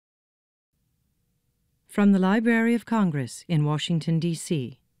From the Library of Congress in Washington,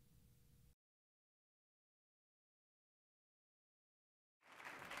 D.C.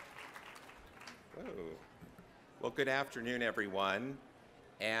 Well, good afternoon, everyone.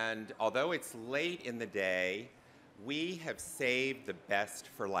 And although it's late in the day, we have saved the best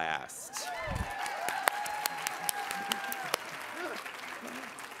for last.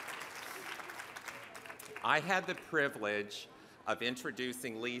 I had the privilege of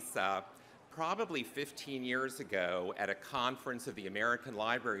introducing Lisa probably 15 years ago at a conference of the American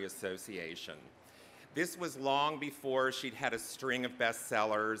Library Association. This was long before she'd had a string of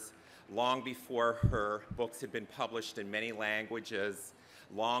bestsellers, long before her books had been published in many languages,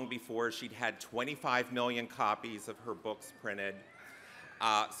 long before she'd had 25 million copies of her books printed.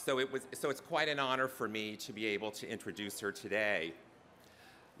 So it's quite an honor for me to be able to introduce her today.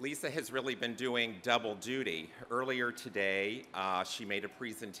 Lisa has really been doing double duty. Earlier today, she made a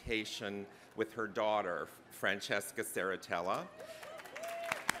presentation with her daughter, Francesca Saratella.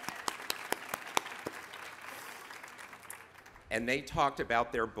 And they talked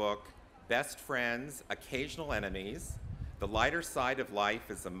about their book, Best Friends, Occasional Enemies, The Lighter Side of Life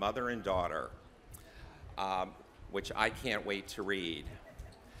as a Mother and Daughter, which I can't wait to read.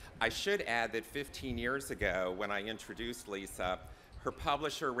 I should add that 15 years ago, when I introduced Lisa, her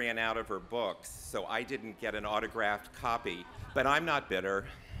publisher ran out of her books, so I didn't get an autographed copy, but I'm not bitter.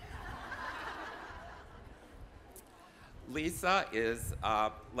 Lisa is,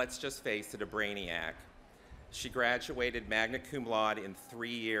 let's just face it, a brainiac. She graduated magna cum laude in 3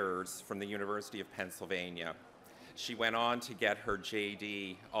 years from the University of Pennsylvania. She went on to get her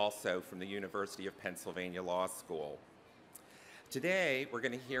JD also from the University of Pennsylvania Law School. Today, we're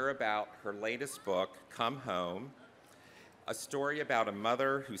going to hear about her latest book, Come Home, a story about a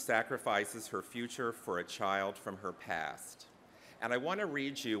mother who sacrifices her future for a child from her past. And I want to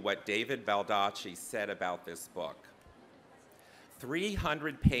read you what David Baldacci said about this book.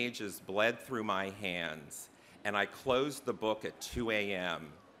 300 pages bled through my hands, and I closed the book at 2 a.m.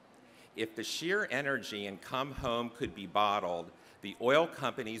 If the sheer energy in Come Home could be bottled, the oil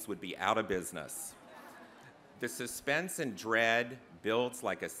companies would be out of business. The suspense and dread builds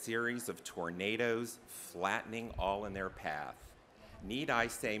like a series of tornadoes, flattening all in their path. Need I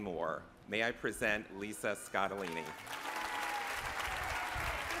say more? May I present Lisa Scottoline.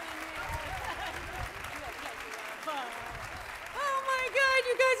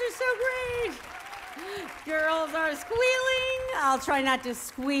 Girls are squealing. I'll try not to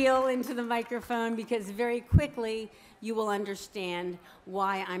squeal into the microphone because very quickly you will understand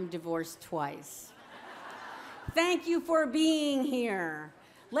why I'm divorced twice. Thank you for being here.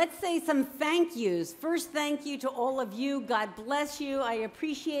 Let's say some thank yous. First, thank you to all of you. God bless you. I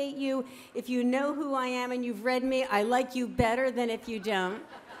appreciate you. If you know who I am and you've read me, I like you better than if you don't.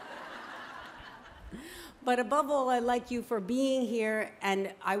 But above all, I like you for being here,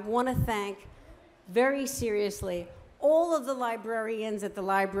 and I want to thank very seriously all of the librarians at the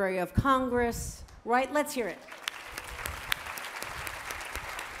Library of Congress, right? Let's hear it.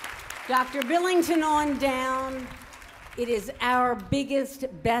 Dr. Billington on down. It is our biggest,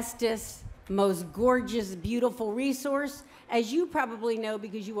 bestest, most gorgeous, beautiful resource. As you probably know,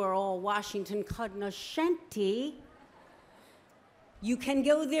 because you are all Washington cognoscenti, you can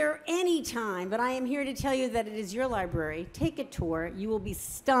go there anytime, but I am here to tell you that it is your library. Take a tour. You will be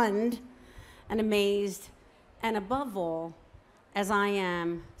stunned and amazed, and above all, as I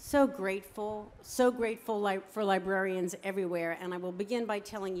am, so grateful for librarians everywhere, and I will begin by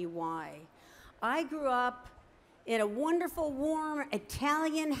telling you why. I grew up in a wonderful, warm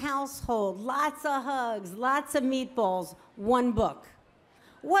Italian household, lots of hugs, lots of meatballs, one book.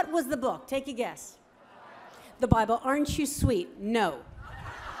 What was the book? Take a guess. The Bible. Aren't you sweet? No.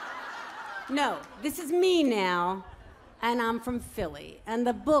 No, this is me now. And I'm from Philly, and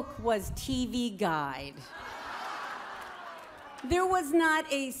the book was TV Guide. There was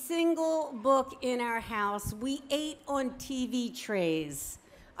not a single book in our house. We ate on TV trays.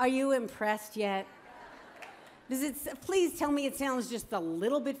 Are you impressed yet? Please tell me it sounds just a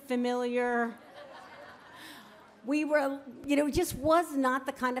little bit familiar. We were, it just was not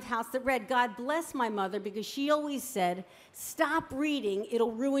the kind of house that read. God bless my mother, because she always said, stop reading,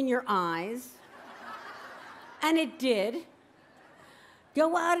 it'll ruin your eyes. And it did.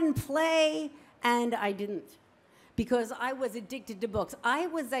 Go out and play, and I didn't, because I was addicted to books. I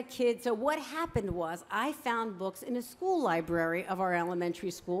was that kid, so what happened was I found books in a school library of our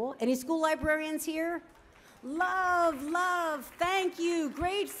elementary school. Any school librarians here? Love, love, thank you,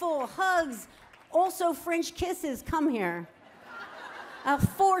 grateful, hugs, also French kisses, come here. I'll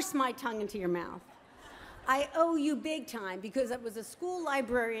force my tongue into your mouth. I owe you big time, because it was a school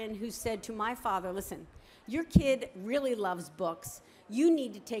librarian who said to my father, listen, your kid really loves books. You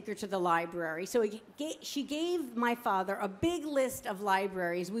need to take her to the library. So she gave my father a big list of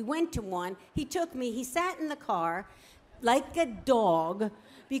libraries. We went to one. He took me. He sat in the car like a dog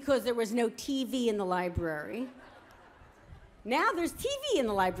because there was no TV in the library. Now there's TV in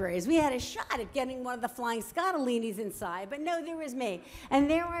the libraries. We had a shot at getting one of the flying Scottolinis inside, but no, there was me. And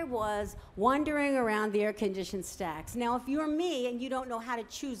there I was, wandering around the air-conditioned stacks. Now, if you're me and you don't know how to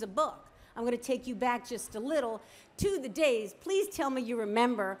choose a book, I'm going to take you back just a little to the days. Please tell me you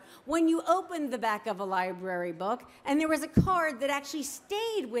remember when you opened the back of a library book and there was a card that actually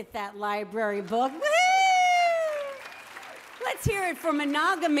stayed with that library book. Woo! Let's hear it for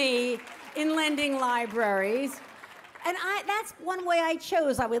monogamy in lending libraries. And that's one way I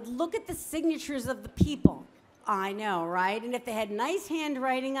chose. I would look at the signatures of the people. I know, right? And if they had nice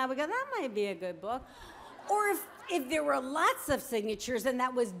handwriting, I would go, that might be a good book. Or if there were lots of signatures, then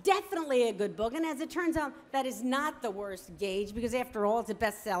that was definitely a good book. And as it turns out, that is not the worst gauge, because after all, it's a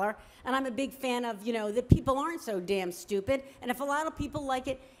bestseller. And I'm a big fan of, that people aren't so damn stupid. And if a lot of people like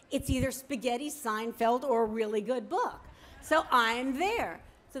it, it's either spaghetti, Seinfeld, or a really good book. So I'm there.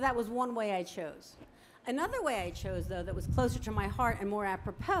 So that was one way I chose. Another way I chose, though, that was closer to my heart and more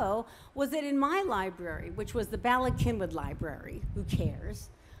apropos, was that in my library, which was the Ballard Kinwood Library, who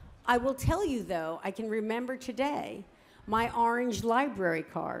cares? I will tell you, though, I can remember today my orange library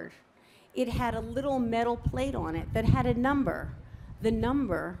card. It had a little metal plate on it that had a number. The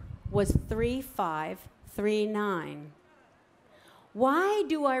number was 3539. Why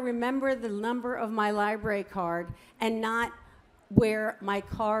do I remember the number of my library card and not where my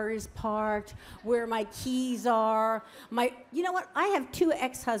car is parked, where my keys are? You know what? I have 2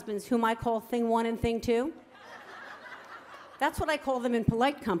 ex-husbands whom I call thing 1 and thing 2. That's what I call them in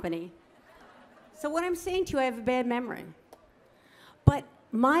polite company. So what I'm saying to you, I have a bad memory. But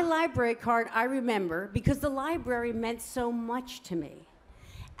my library card, I remember because the library meant so much to me.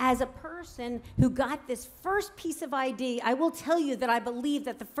 As a person who got this first piece of ID, I will tell you that I believe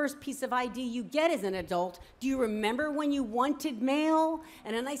that the first piece of ID you get as an adult, do you remember when you wanted mail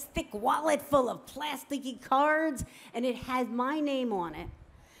and a nice thick wallet full of plasticky cards and it had my name on it?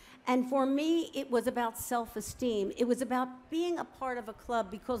 And for me, it was about self-esteem. It was about being a part of a club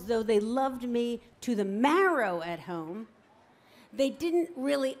because though they loved me to the marrow at home, they didn't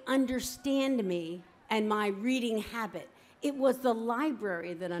really understand me and my reading habit. It was the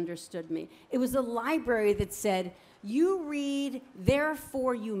library that understood me. It was the library that said, you read,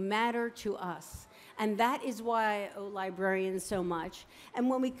 therefore you matter to us. And that is why I owe librarians so much. And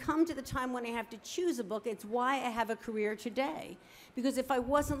when we come to the time when I have to choose a book, it's why I have a career today. Because if I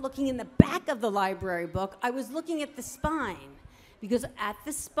wasn't looking in the back of the library book, I was looking at the spine. Because at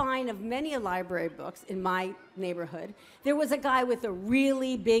the spine of many library books in my neighborhood, there was a guy with a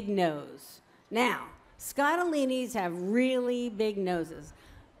really big nose. Now, Scottolinis have really big noses.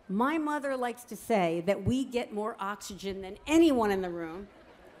 My mother likes to say that we get more oxygen than anyone in the room.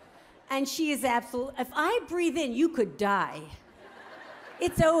 And she is absolute. If I breathe in, you could die.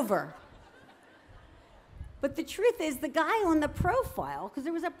 It's over. But the truth is, the guy on the profile, because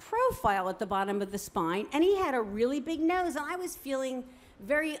there was a profile at the bottom of the spine, and he had a really big nose, and I was feeling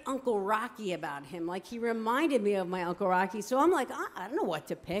very Uncle Rocky about him. Like, he reminded me of my Uncle Rocky. So I'm like, I don't know what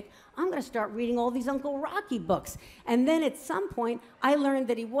to pick. I'm going to start reading all these Uncle Rocky books. And then at some point, I learned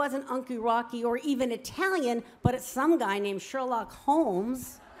that he wasn't Uncle Rocky or even Italian, but it's some guy named Sherlock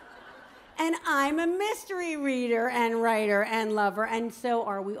Holmes. And I'm a mystery reader and writer and lover, and so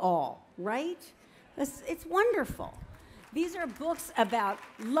are we all, right? It's wonderful. These are books about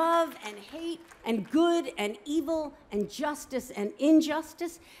love and hate and good and evil and justice and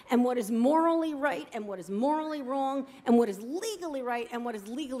injustice and what is morally right and what is morally wrong and what is legally right and what is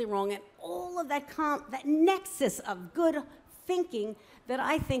legally wrong, and all of that nexus of good thinking that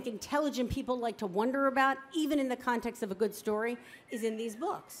I think intelligent people like to wonder about, even in the context of a good story, is in these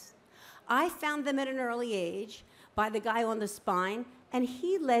books. I found them at an early age by the guy on the spine, and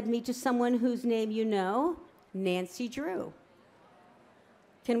he led me to someone whose name you know, Nancy Drew.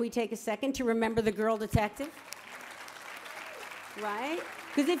 Can we take a second to remember the girl detective? Right?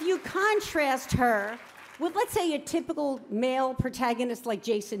 Because if you contrast her with, let's say, a typical male protagonist like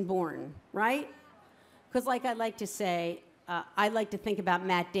Jason Bourne, right? Because like I like to say, I like to think about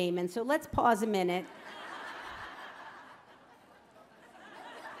Matt Damon, so let's pause a minute.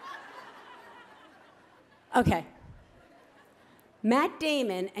 Okay. Matt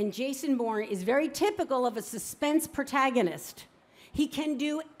Damon and Jason Bourne is very typical of a suspense protagonist. He can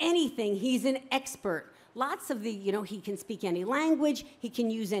do anything. He's an expert. Lots of he can speak any language. He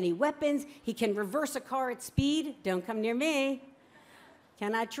can use any weapons. He can reverse a car at speed. Don't come near me.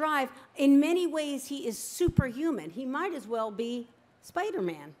 cannot drive. In many ways, he is superhuman. He might as well be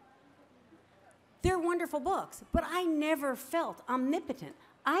Spider-Man. They're wonderful books, but I never felt omnipotent.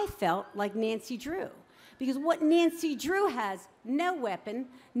 I felt like Nancy Drew. Because what Nancy Drew has, no weapon,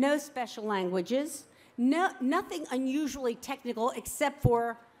 no special languages, nothing unusually technical except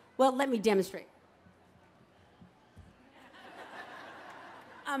for, well, let me demonstrate.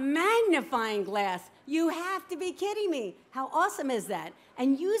 A magnifying glass. You have to be kidding me. How awesome is that?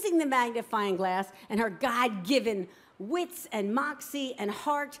 And using the magnifying glass and her God-given wits and moxie and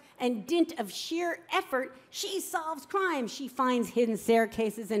heart and dint of sheer effort, she solves crimes. She finds hidden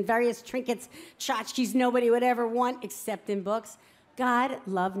staircases and various trinkets, tchotchkes nobody would ever want except in books. God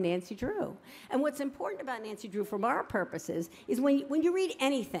loved Nancy Drew. And what's important about Nancy Drew from our purposes is when you read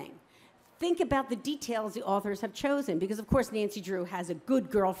anything, think about the details the authors have chosen. Because, of course, Nancy Drew has a good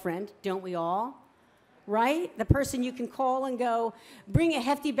girlfriend, don't we all? Right? The person you can call and go, bring a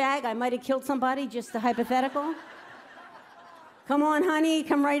hefty bag, I might have killed somebody, just a hypothetical. Come on, honey,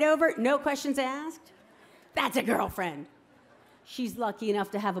 come right over. No questions asked. That's a girlfriend. She's lucky enough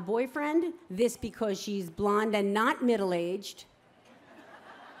to have a boyfriend. This because she's blonde and not middle-aged.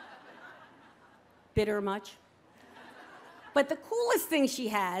 Bitter much? But the coolest thing she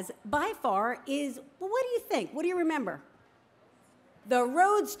has, by far, is, well, what do you think? What do you remember? The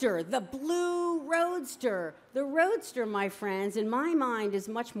Roadster, the blue Roadster. The Roadster, my friends, in my mind, is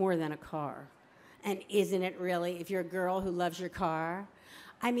much more than a car. And isn't it really, if you're a girl who loves your car?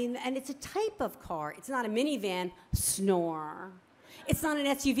 I mean, and it's a type of car. It's not a minivan, snore. It's not an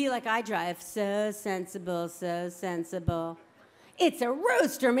SUV like I drive, so sensible, so sensible. It's a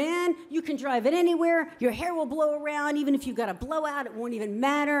Roadster, man. You can drive it anywhere. Your hair will blow around. Even if you've got a blowout, it won't even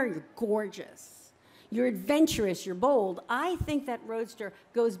matter. You're gorgeous. You're adventurous. You're bold. I think that Roadster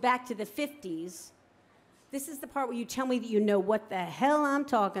goes back to the 50s. This is the part where you tell me that you know what the hell I'm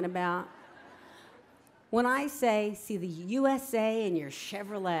talking about. When I say, see the USA in your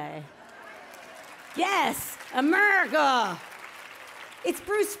Chevrolet. Yes, America. It's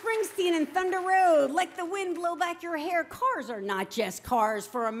Bruce Springsteen and Thunder Road. Let the wind blow back your hair. Cars are not just cars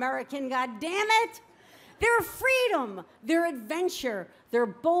for American, goddammit. They're freedom, their adventure, their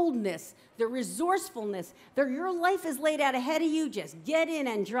boldness, their resourcefulness. Your life is laid out ahead of you. Just get in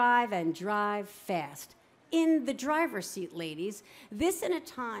and drive fast. In the driver's seat, ladies. This in a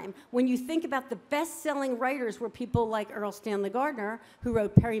time when you think about the best-selling writers were people like Earl Stanley Gardner, who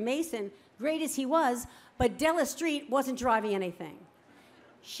wrote Perry Mason, great as he was, but Della Street wasn't driving anything.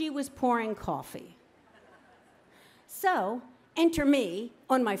 She was pouring coffee. So, enter me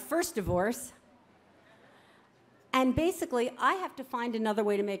on my first divorce, and basically, I have to find another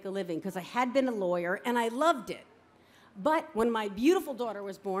way to make a living, because I had been a lawyer, and I loved it. But when my beautiful daughter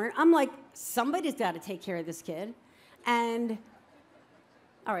was born, I'm like, somebody's got to take care of this kid. And,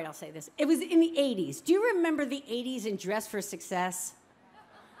 all right, I'll say this. It was in the 80s. Do you remember the 80s in Dress for Success?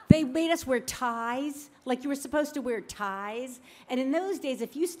 They made us wear ties, like you were supposed to wear ties. And in those days,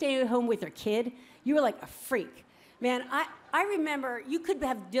 if you stayed at home with your kid, you were like a freak. Man, I remember you could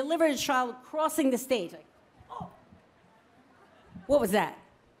have delivered a child crossing the stage. Like, oh, what was that?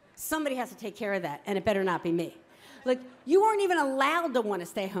 Somebody has to take care of that, and it better not be me. Like, you weren't even allowed to want to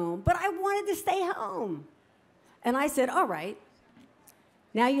stay home, but I wanted to stay home. And I said, all right,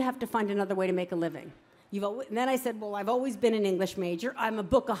 now you have to find another way to make a living. And then I said, well, I've always been an English major. I'm a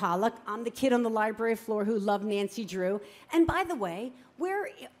bookaholic. I'm the kid on the library floor who loved Nancy Drew. And by the way,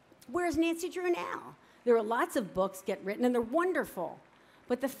 where's Nancy Drew now? There are lots of books get written, and they're wonderful.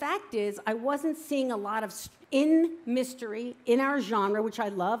 But the fact is, I wasn't seeing a lot of in mystery in our genre, which I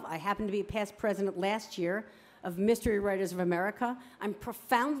love. I happened to be past president last year of Mystery Writers of America. I'm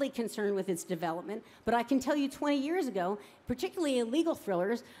profoundly concerned with its development, but I can tell you 20 years ago, particularly in legal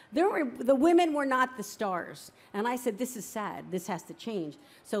thrillers, the women were not the stars. And I said, this is sad, this has to change.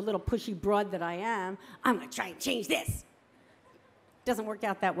 So little pushy broad that I am, I'm gonna try and change this. Doesn't work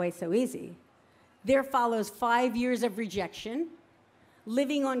out that way so easy. There follows 5 years of rejection,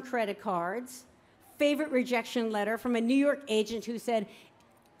 living on credit cards, favorite rejection letter from a New York agent who said,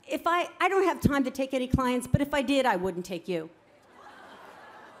 I don't have time to take any clients, but if I did, I wouldn't take you.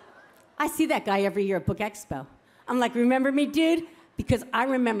 I see that guy every year at Book Expo. I'm like, remember me, dude? Because I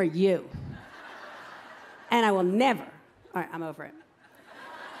remember you. And I will never. All right, I'm over it.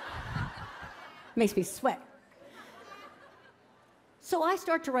 Makes me sweat. So I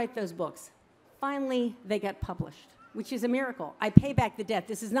start to write those books. Finally, they get published, which is a miracle. I pay back the debt.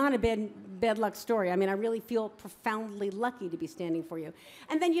 This is not a bad luck story. I mean, I really feel profoundly lucky to be standing for you.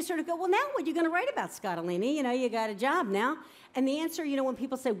 And then you sort of go, well, now what are you going to write about, Scottoline? You know, you got a job now. And the answer, you know, when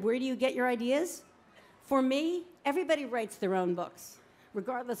people say, where do you get your ideas? For me, everybody writes their own books.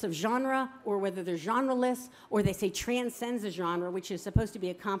 regardless of genre or whether they're genreless, or they say transcends the genre, which is supposed to be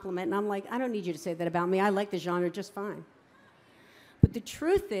a compliment. And I'm like, I don't need you to say that about me. I like the genre just fine. But the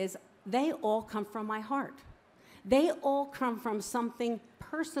truth is, they all come from my heart. They all come from something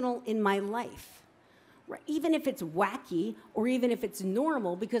personal in my life. Even if it's wacky or even if it's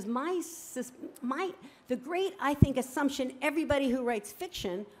normal, because the great, I think, assumption everybody who writes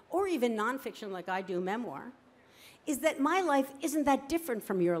fiction or even nonfiction like I do, memoir, is that my life isn't that different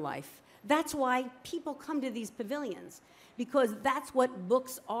from your life. That's why people come to these pavilions, because that's what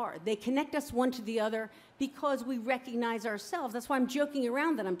books are. They connect us one to the other because we recognize ourselves. That's why I'm joking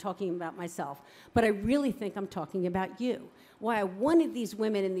around that I'm talking about myself, but I really think I'm talking about you. Why I wanted these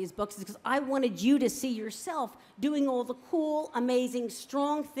women in these books is because I wanted you to see yourself doing all the cool, amazing,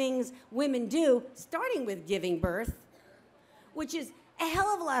 strong things women do, starting with giving birth, which is a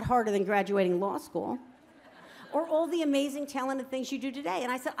hell of a lot harder than graduating law school, or all the amazing, talented things you do today.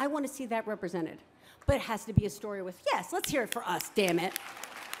 And I said, I want to see that represented. But it has to be a story with, yes, let's hear it for us, damn it.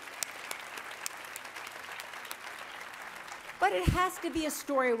 But it has to be a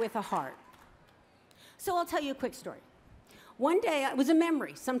story with a heart. So I'll tell you a quick story. One day, it was a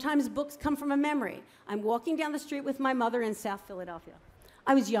memory. Sometimes books come from a memory. I'm walking down the street with my mother in South Philadelphia.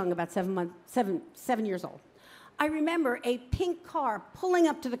 I was young, about 7 years old. I remember a pink car pulling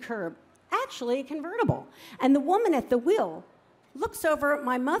up to the curb, actually a convertible. And the woman at the wheel looks over at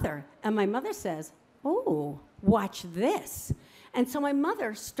my mother, and my mother says, "Oh, watch this." And so my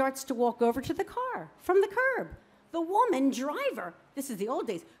mother starts to walk over to the car from the curb. The woman driver, this is the old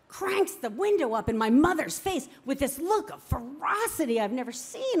days, cranks the window up in my mother's face with this look of ferocity I've never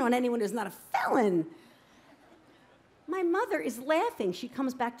seen on anyone who's not a felon. My mother is laughing. She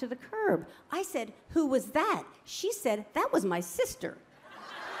comes back to the curb. I said, "Who was that?" She said, "That was my sister."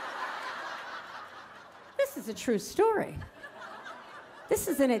 This is a true story. This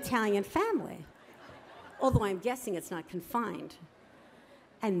is an Italian family, although I'm guessing it's not confined.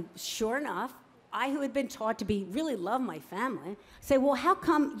 And sure enough, I, who had been taught to really love my family, say, "Well, how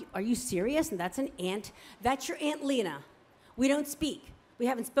come, are you serious?" And that's an aunt. "That's your Aunt Lena. We don't speak. We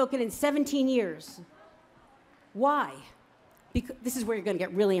haven't spoken in 17 years. Why?" Because this is where you're going to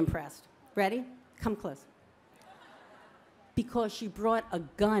get really impressed. Ready? Come close. "Because she brought a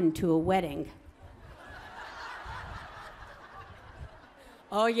gun to a wedding."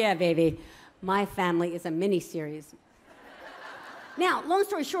 Oh, yeah, baby. My family is a mini-series. Now, long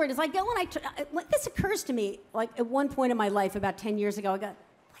story short, as I go and this occurs to me, like at one point in my life, about 10 years ago, I go,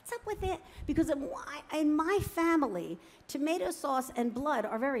 what's up with it? Because in my family, tomato sauce and blood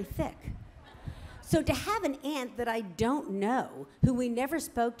are very thick. So to have an aunt that I don't know, who we never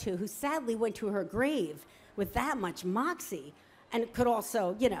spoke to, who sadly went to her grave with that much moxie, and could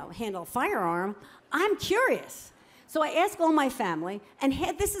also, handle a firearm, I'm curious. So I ask all my family, and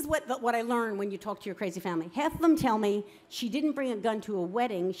this is what I learned when you talk to your crazy family. Half of them tell me she didn't bring a gun to a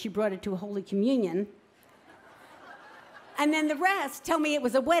wedding, she brought it to a Holy Communion. And then the rest tell me it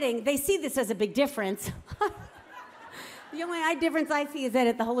was a wedding. They see this as a big difference. The only difference I see is that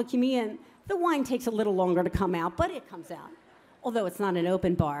at the Holy Communion, the wine takes a little longer to come out, but it comes out. Although it's not an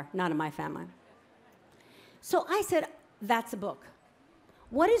open bar, not in my family. So I said, that's a book.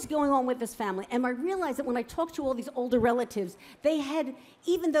 What is going on with this family? And I realized that when I talked to all these older relatives, they had,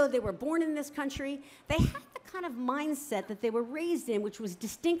 even though they were born in this country, they had the kind of mindset that they were raised in, which was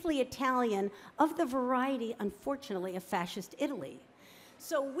distinctly Italian, of the variety, unfortunately, of fascist Italy.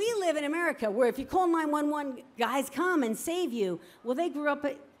 So we live in America, where if you call 911, guys come and save you. Well, they grew up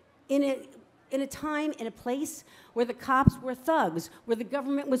in a time, in a place where the cops were thugs, where the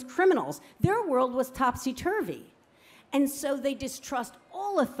government was criminals. Their world was topsy-turvy. And so they distrust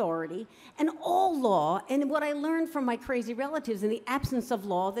all authority and all law. And what I learned from my crazy relatives, in the absence of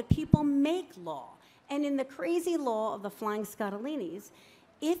law, that people make law. And in the crazy law of the Flying Scottolinis,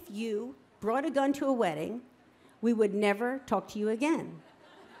 if you brought a gun to a wedding, we would never talk to you again.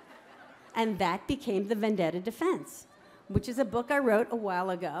 And that became the Vendetta Defense, which is a book I wrote a while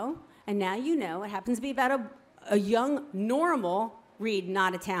ago. And now you know, it happens to be about a young, normal, read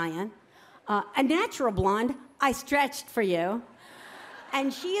not Italian, a natural blonde. I stretched for you.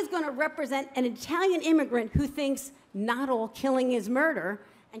 And she is going to represent an Italian immigrant who thinks not all killing is murder,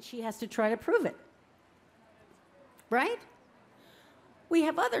 and she has to try to prove it. Right? We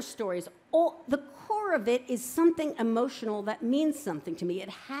have other stories. The core of it is something emotional that means something to me. It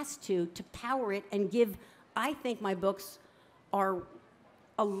has to power it and give, I think my books are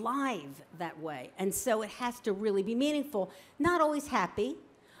alive that way. And so it has to really be meaningful. Not always happy,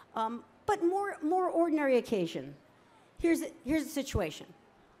 but more ordinary occasion. Here's the situation.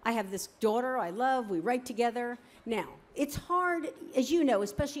 I have this daughter I love. We write together. Now, it's hard, as you know,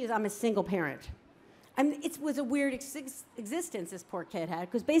 especially as I'm a single parent. It was a weird existence this poor kid had,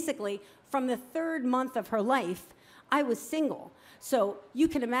 because basically, from the 3rd month of her life, I was single. So you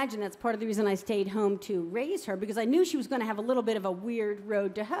can imagine that's part of the reason I stayed home to raise her, because I knew she was going to have a little bit of a weird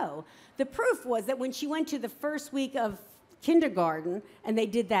road to hoe. The proof was that when she went to the first week of kindergarten, and they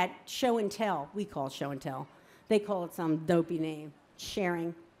did that show and tell, we call it show and tell. They call it some dopey name,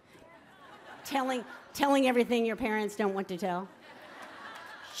 sharing. Telling everything your parents don't want to tell.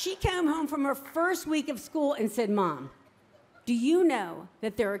 She came home from her first week of school and said, "Mom, do you know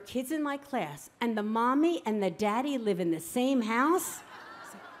that there are kids in my class and the mommy and the daddy live in the same house?"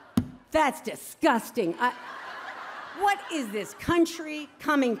 That's disgusting. What is this country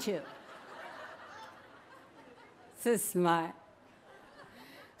coming to? So smart.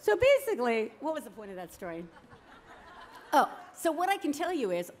 So basically, what was the point of that story? Oh, so what I can tell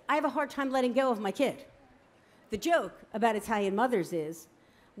you is I have a hard time letting go of my kid. The joke about Italian mothers is,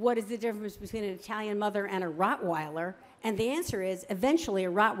 what is the difference between an Italian mother and a Rottweiler? And the answer is, eventually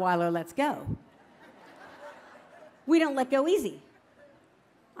a Rottweiler lets go. We don't let go easy.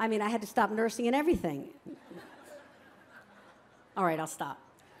 I mean, I had to stop nursing and everything. All right, I'll stop.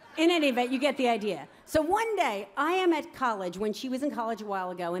 In any event, you get the idea. So one day, I am at college when she was in college a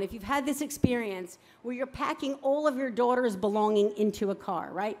while ago, and if you've had this experience where you're packing all of your daughter's belonging into a car,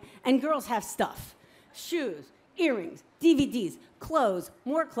 right? And girls have stuff, shoes, earrings, DVDs, clothes,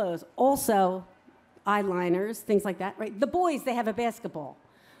 more clothes, also eyeliners, things like that, right? The boys, they have a basketball.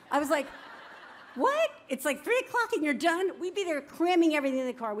 I was like, what? It's like 3 o'clock and you're done? We'd be there cramming everything in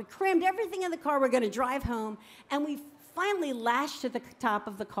the car. We crammed everything in the car. We're going to drive home, and we finally lashed to the top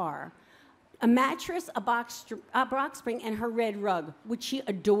of the car a mattress, a box spring, and her red rug, which she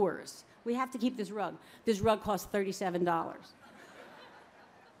adores. We have to keep this rug. This rug costs $37.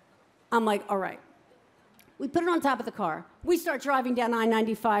 I'm like, all right. We put it on top of the car. We start driving down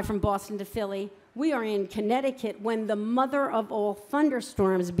I-95 from Boston to Philly. We are in Connecticut when the mother of all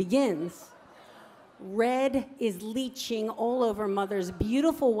thunderstorms begins. Red is leaching all over Mother's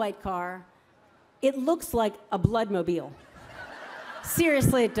beautiful white car. It looks like a bloodmobile.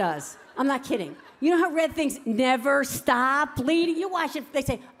 Seriously, it does. I'm not kidding. You know how red things never stop bleeding? You watch it, they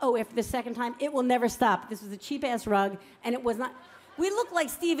say, oh, if the second time, it will never stop. This was a cheap-ass rug, and it was not. We looked like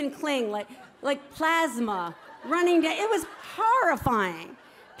Stephen Kling, like plasma running down. It was horrifying.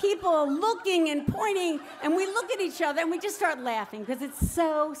 People looking and pointing, and we look at each other, and we just start laughing, because it's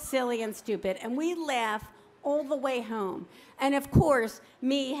so silly and stupid, and we laugh all the way home. And of course,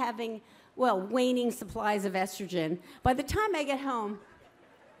 me having, well, waning supplies of estrogen, by the time I get home,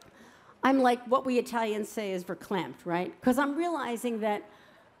 I'm like what we Italians say is verklempt, right? Because I'm realizing that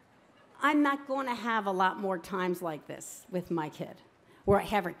I'm not going to have a lot more times like this with my kid, where I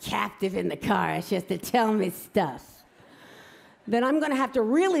have her captive in the car. She has to tell me stuff. Then I'm going to have to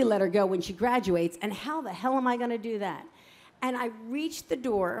really let her go when she graduates, and how the hell am I going to do that? And I reached the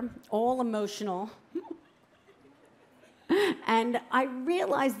door, all emotional, and I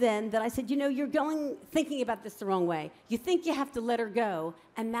realized then that I said, you know, you're thinking about this the wrong way. You think you have to let her go,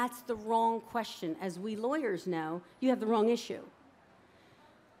 and that's the wrong question. As we lawyers know, you have the wrong issue.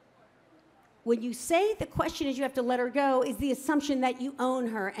 When you say the question is you have to let her go, is the assumption that you own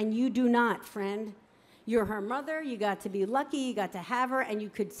her, and you do not, friend. You're her mother, you got to be lucky, you got to have her, and you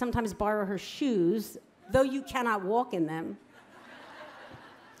could sometimes borrow her shoes, though you cannot walk in them.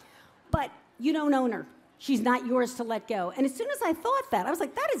 But you don't own her. She's not yours to let go. And as soon as I thought that, I was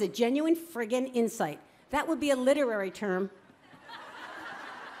like, that is a genuine friggin' insight. That would be a literary term.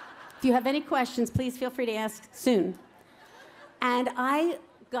 If you have any questions, please feel free to ask soon. And I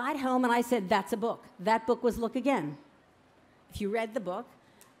got home and I said, that's a book. That book was Look Again. If you read the book,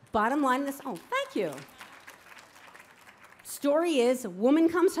 bottom line this, oh, thank you. Story is, a woman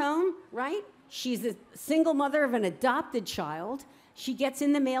comes home, right? She's a single mother of an adopted child. She gets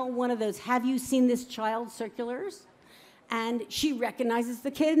in the mail one of those "Have you seen this child?" circulars, and she recognizes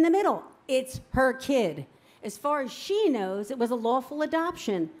the kid in the middle. It's her kid. As far as she knows, it was a lawful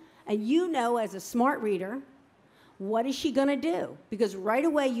adoption. And you know, as a smart reader, what is she going to do? Because right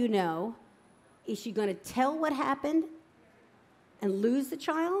away you know, is she going to tell what happened and lose the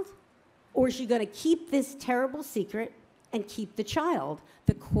child? Or is she going to keep this terrible secret and keep the child?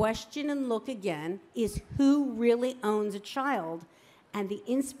 The question in Look Again is, who really owns a child? And the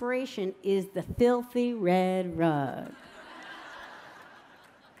inspiration is the filthy red rug.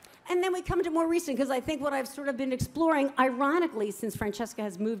 And then we come to more recent, because I think what I've sort of been exploring, ironically, since Francesca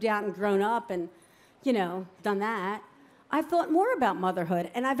has moved out and grown up and, you know, done that, I've thought more about motherhood,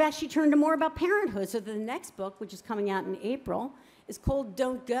 and I've actually turned to more about parenthood. So the next book, which is coming out in April, is called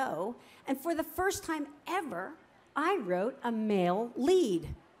Don't Go. And for the first time ever, I wrote a male lead.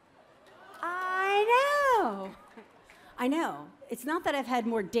 I know. I know. It's not that I've had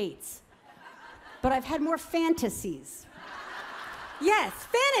more dates, but I've had more fantasies. Yes,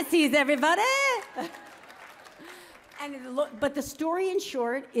 fantasies, everybody. But the story, in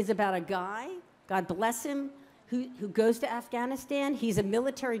short, is about a guy, God bless him, who goes to Afghanistan. He's a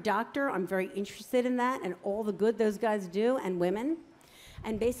military doctor. I'm very interested in that and all the good those guys do, and women.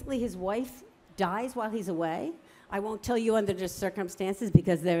 And basically, his wife dies while he's away. I won't tell you under the circumstances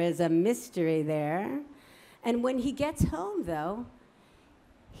because there is a mystery there. And when he gets home, though,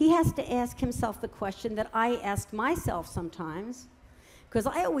 he has to ask himself the question that I ask myself sometimes, because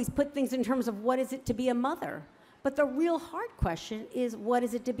I always put things in terms of what is it to be a mother. But the real hard question is, what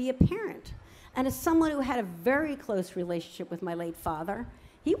is it to be a parent? And as someone who had a very close relationship with my late father,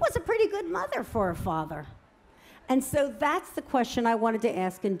 he was a pretty good mother for a father. And so that's the question I wanted to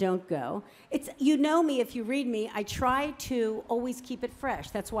ask in Don't Go. You know me, if you read me, I try to always keep it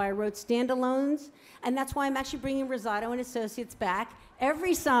fresh. That's why I wrote standalones, and that's why I'm actually bringing Rosado and Associates back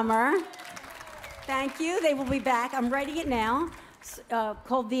every summer. Thank you, they will be back. I'm writing it now,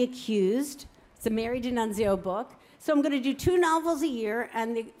 called The Accused. It's a Mary D'Annunzio book. So I'm going to do 2 novels a year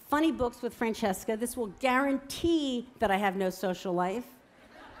and the funny books with Francesca. This will guarantee that I have no social life.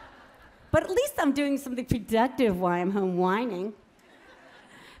 But at least I'm doing something productive while I'm home whining.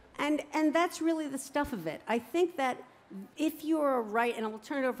 And that's really the stuff of it. I think that if you are right, and I will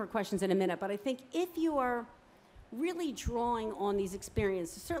turn it over for questions in a minute, but I think if you are really drawing on these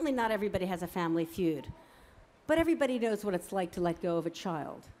experiences, certainly not everybody has a family feud, but everybody knows what it's like to let go of a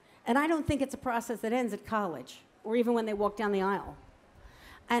child. And I don't think it's a process that ends at college or even when they walk down the aisle.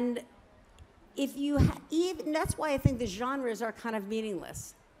 And if you even that's why I think the genres are kind of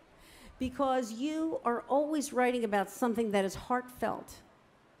meaningless, because you are always writing about something that is heartfelt.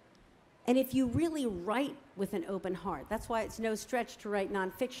 And if you really write with an open heart, that's why it's no stretch to write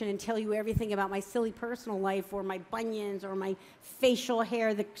nonfiction and tell you everything about my silly personal life or my bunions or my facial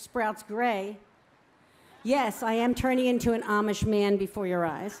hair that sprouts gray. Yes, I am turning into an Amish man before your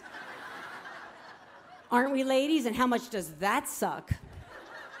eyes. Aren't we, ladies? And how much does that suck?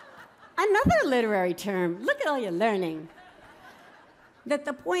 Another literary term. Look at all you're learning. That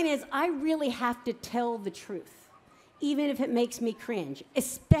the point is, I really have to tell the truth, even if it makes me cringe,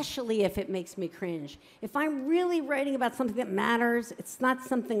 especially if it makes me cringe. If I'm really writing about something that matters, it's not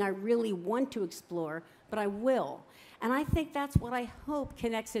something I really want to explore, but I will. And I think that's what I hope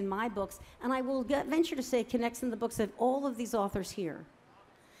connects in my books, and I will venture to say connects in the books of all of these authors here.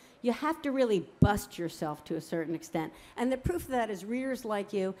 You have to really bust yourself to a certain extent. And the proof of that is readers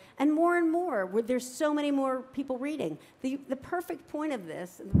like you, and more, where there's so many more people reading. The perfect point of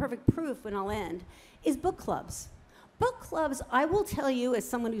this, and the perfect proof, when I'll end, is book clubs. Book clubs, I will tell you, as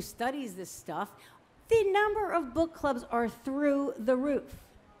someone who studies this stuff, the number of book clubs are through the roof.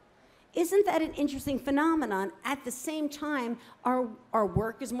 Isn't that an interesting phenomenon? At the same time, our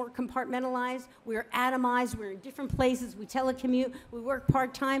work is more compartmentalized, we're atomized, we're in different places, we telecommute, we work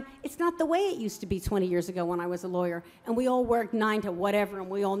part-time. It's not the way it used to be 20 years ago when I was a lawyer, and we all worked 9 to whatever, and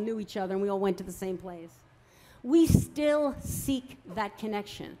we all knew each other, and we all went to the same place. We still seek that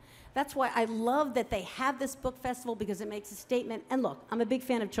connection. That's why I love that they have this book festival, because it makes a statement. And look, I'm a big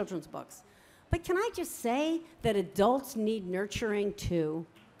fan of children's books. But can I just say that adults need nurturing too?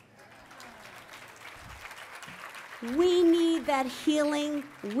 We need that healing.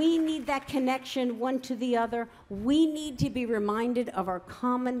 We need that connection one to the other. We need to be reminded of our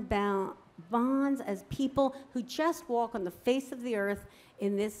common bonds as people who just walk on the face of the earth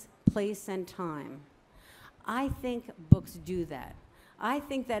in this place and time. I think books do that. I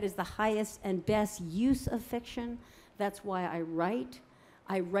think that is the highest and best use of fiction. That's why I write.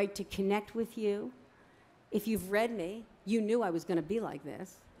 I write to connect with you. If you've read me, you knew I was going to be like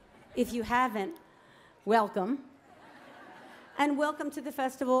this. If you haven't, welcome. And welcome to the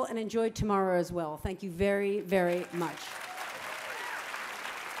festival, and enjoy tomorrow as well. Thank you very, very much.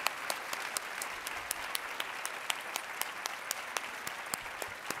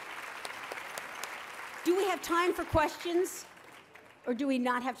 Do we have time for questions, or do we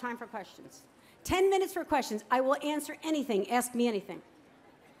not have time for questions? 10 minutes for questions. I will answer anything. Ask me anything.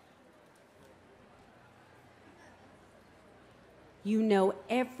 You know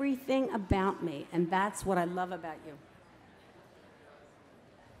everything about me, and that's what I love about you.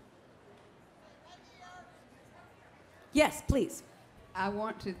 Yes, please. I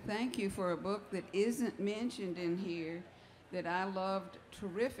want to thank you for a book that isn't mentioned in here that I loved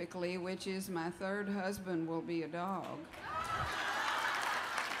terrifically, which is My Third Husband Will Be a Dog.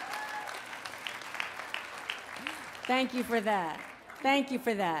 Thank you for that. Thank you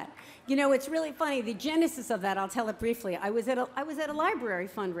for that. You know, it's really funny. The genesis of that, I'll tell it briefly. I was at a library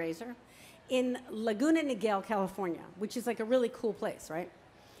fundraiser in Laguna Niguel, California, which is like a really cool place, right?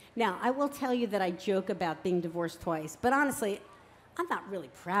 Now, I will tell you that I joke about being divorced twice, but honestly, I'm not really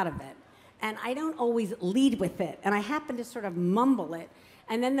proud of it. And I don't always lead with it. And I happen to sort of mumble it.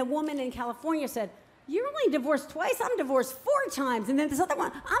 And then the woman in California said, "You're only divorced twice? I'm divorced 4 times." And then this other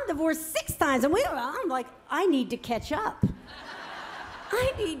one, "I'm divorced 6 times. And I'm like, I need to catch up.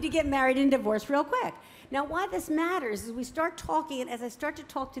 I need to get married and divorced real quick. Now, why this matters is we start talking, and as I start to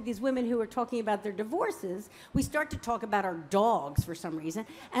talk to these women who are talking about their divorces, we start to talk about our dogs for some reason,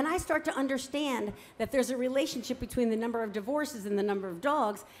 and I start to understand that there's a relationship between the number of divorces and the number of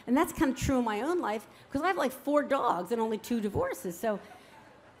dogs, and that's kind of true in my own life, because I have like 4 dogs and only 2 divorces. So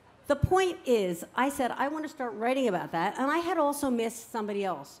the point is, I said, I want to start writing about that, and I had also missed somebody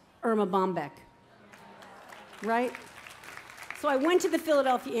else, Irma Bombeck, right? So I went to the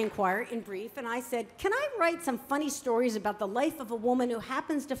Philadelphia Inquirer in brief, and I said, can I write some funny stories about the life of a woman who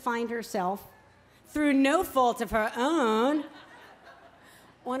happens to find herself, through no fault of her own,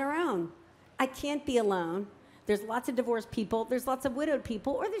 on her own? I can't be alone. There's lots of divorced people. There's lots of widowed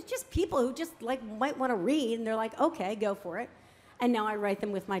people. Or there's just people who just like might want to read, and they're like, okay, go for it. And now I write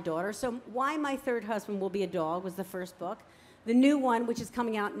them with my daughter. So Why My Third Husband Will Be a Dog was the first book. The new one, which is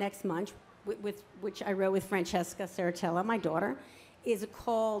coming out next month, which I wrote with Francesca Saratella, my daughter, is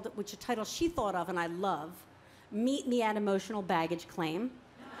called, which a title she thought of and I love, Meet Me at Emotional Baggage Claim.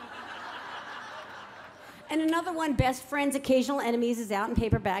 And another one, Best Friends, Occasional Enemies, is out in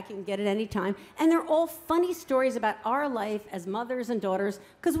paperback. You can get it any time. And they're all funny stories about our life as mothers and daughters,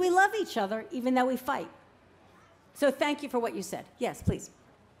 because we love each other even though we fight. So thank you for what you said. Yes, please.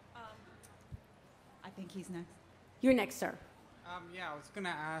 I think he's next. You're next, sir. Yeah, I was going to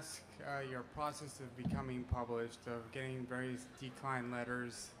ask your process of becoming published, of getting various decline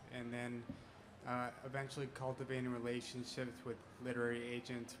letters, and then eventually cultivating relationships with literary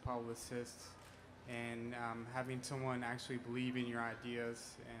agents, publicists, and having someone actually believe in your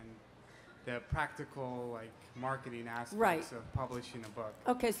ideas, and the practical, marketing aspects of publishing a book.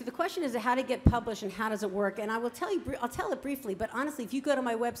 Okay, so the question is how to get published and how does it work? And I will tell you, I'll tell it briefly, but honestly, if you go to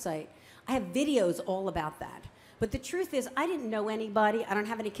my website, I have videos all about that. But the truth is, I didn't know anybody. I don't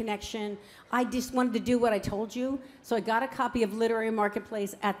have any connection. I just wanted to do what I told you. So I got a copy of Literary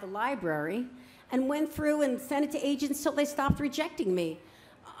Marketplace at the library and went through and sent it to agents till they stopped rejecting me.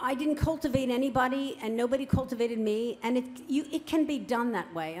 I didn't cultivate anybody, and nobody cultivated me, and it can be done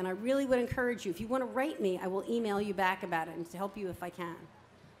that way. And I really would encourage you, if you want to write me, I will email you back about it and to help you if I can.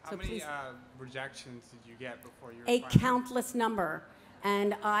 How many rejections did you get before you were A countless number.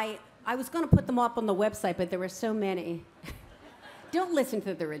 And I was going to put them up on the website, but there were so many. Don't listen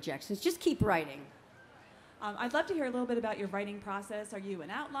to the rejections. Just keep writing. I'd love to hear a little bit about your writing process. Are you an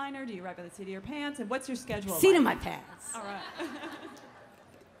outliner? Do you write by the seat of your pants? And what's your schedule Seat like? of my pants. All right.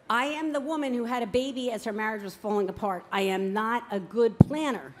 I am the woman who had a baby as her marriage was falling apart. I am not a good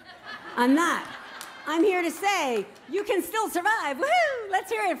planner. I'm not. I'm here to say, you can still survive. Woohoo!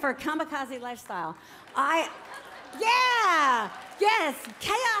 Let's hear it for Kamikaze Lifestyle. Yeah! Yes,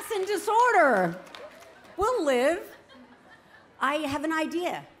 chaos and disorder. We'll live. I have an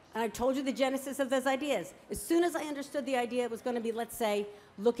idea, and I've told you the genesis of those ideas. As soon as I understood the idea was going to be, let's say,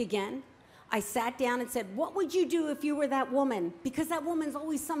 look again, I sat down and said, what would you do if you were that woman? Because that woman's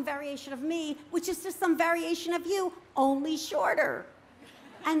always some variation of me, which is just some variation of you, only shorter.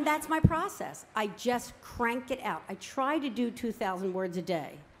 And that's my process. I just crank it out. I try to do 2,000 words a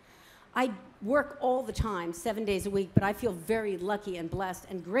day. I work all the time, 7 days a week, but I feel very lucky and blessed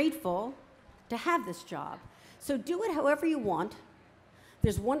and grateful to have this job. So do it however you want.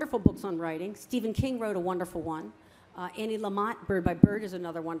 There's wonderful books on writing. Stephen King wrote a wonderful one. Annie Lamott, Bird by Bird, is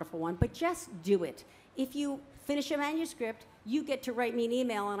another wonderful one. But just do it. If you finish a manuscript, you get to write me an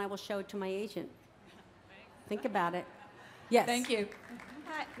email, and I will show it to my agent. Think about it. Yes. Thank you.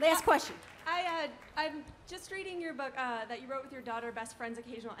 Hi. Last question. I'm just reading your book that you wrote with your daughter, Best Friends,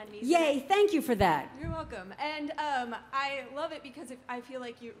 Occasional Enemies. Yay, thank you for that. You're welcome. And I love it because I feel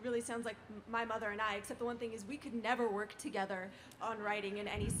like you really sounds like my mother and I, except the one thing is we could never work together on writing in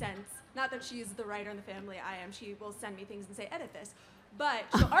any sense. Not that she's the writer in the family, I am. She will send me things and say, edit this. But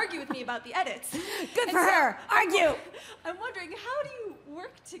she'll argue with me about the edits. Good for her. Argue. I'm wondering, how do you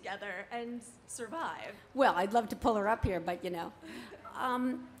work together and survive? Well, I'd love to pull her up here, but you know.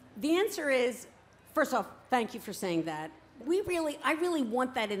 The answer is, first off, thank you for saying that. I really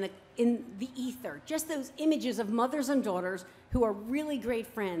want that in the ether. Just those images of mothers and daughters who are really great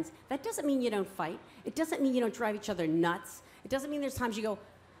friends. That doesn't mean you don't fight. It doesn't mean you don't drive each other nuts. It doesn't mean there's times you go,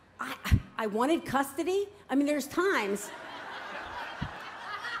 I wanted custody. I mean, there's times.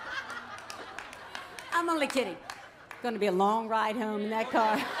 I'm only kidding. Going to be a long ride home in that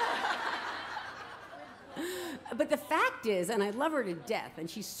car. But the fact is, and I love her to death, and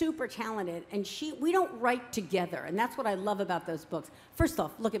she's super talented, and we don't write together, and that's what I love about those books. First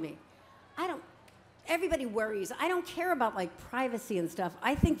off, look at me. Everybody worries. I don't care about like privacy and stuff.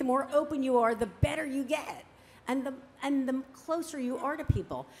 I think the more open you are, the better you get, and the closer you are to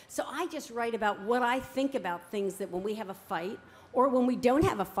people. So I just write about what I think about things that when we have a fight, or when we don't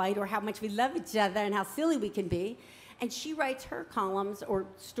have a fight, or how much we love each other and how silly we can be. And she writes her columns or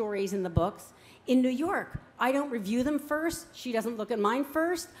stories in the books in New York. I don't review them first. She doesn't look at mine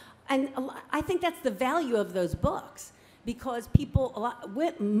first. And I think that's the value of those books, because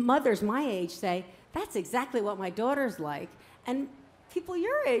mothers my age say, that's exactly what my daughter's like. And people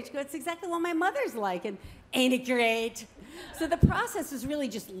your age go, it's exactly what my mother's like. And ain't it great? So the process is really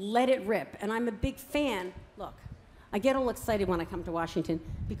just let it rip. And I'm a big fan. Look, I get all excited when I come to Washington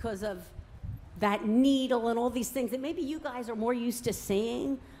because of that needle and all these things that maybe you guys are more used to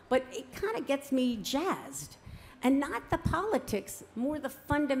seeing, but it kind of gets me jazzed. And not the politics, more the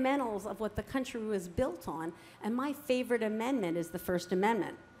fundamentals of what the country was built on. And my favorite amendment is the First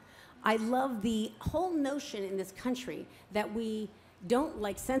Amendment. I love the whole notion in this country that we don't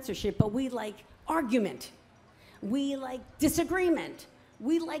like censorship, but we like argument. We like disagreement.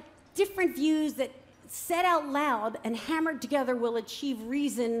 We like different views that said out loud and hammered together will achieve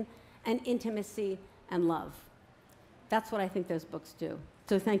reason and intimacy and love. That's what I think those books do.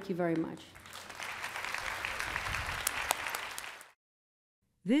 So thank you very much.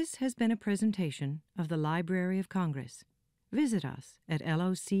 This has been a presentation of the Library of Congress. Visit us at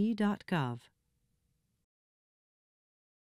loc.gov.